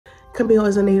Camille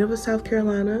is a native of South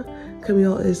Carolina.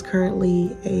 Camille is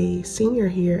currently a senior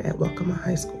here at Waccamaw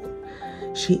High School.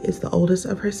 She is the oldest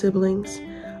of her siblings,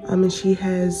 and she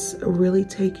has really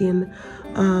taken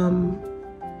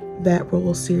that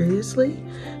role seriously.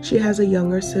 She has a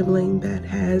younger sibling that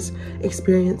has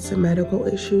experienced some medical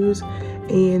issues,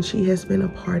 and she has been a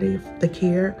part of the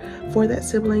care for that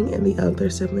sibling and the other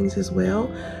siblings as well,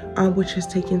 which has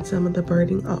taken some of the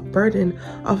burden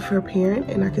off her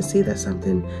parent, and I can see that's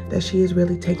something that she is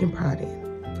really taking pride in.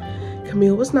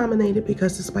 Camille was nominated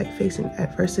because despite facing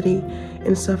adversity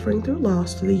and suffering through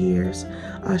loss through the years,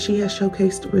 she has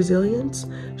showcased resilience,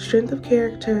 strength of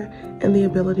character, and the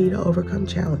ability to overcome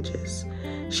challenges.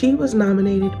 She was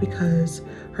nominated because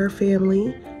her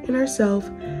family and herself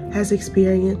has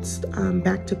experienced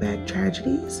back-to-back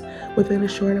tragedies within a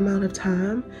short amount of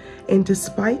time, and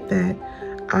despite that,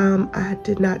 I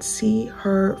did not see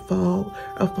her fall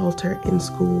or falter in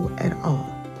school at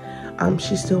all.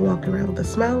 She still walked around with a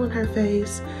smile on her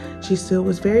face. She still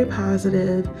was very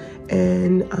positive,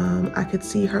 and I could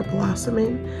see her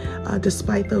blossoming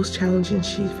despite those challenges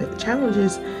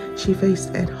she faced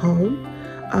at home.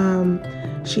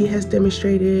 She has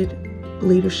demonstrated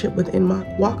leadership within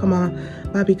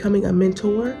Waccamaw by becoming a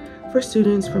mentor for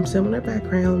students from similar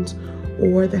backgrounds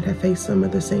or that have faced some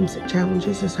of the same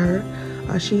challenges as her.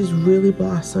 She's really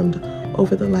blossomed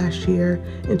over the last year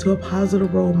into a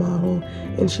positive role model,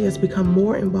 and she has become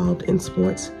more involved in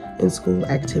sports and school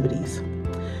activities.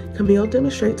 Camille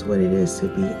demonstrates what it is to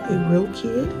be a real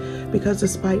kid because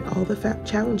despite all the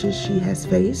challenges she has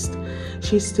faced,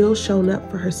 she's still shown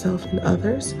up for herself and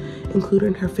others,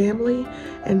 including her family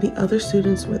and the other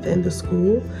students within the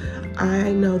school.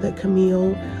 I know that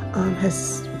Camille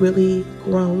has really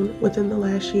grown within the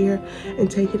last year and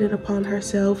taken it upon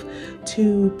herself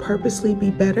to purposely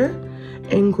be better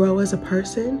and grow as a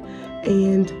person,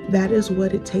 and that is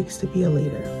what it takes to be a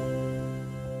leader.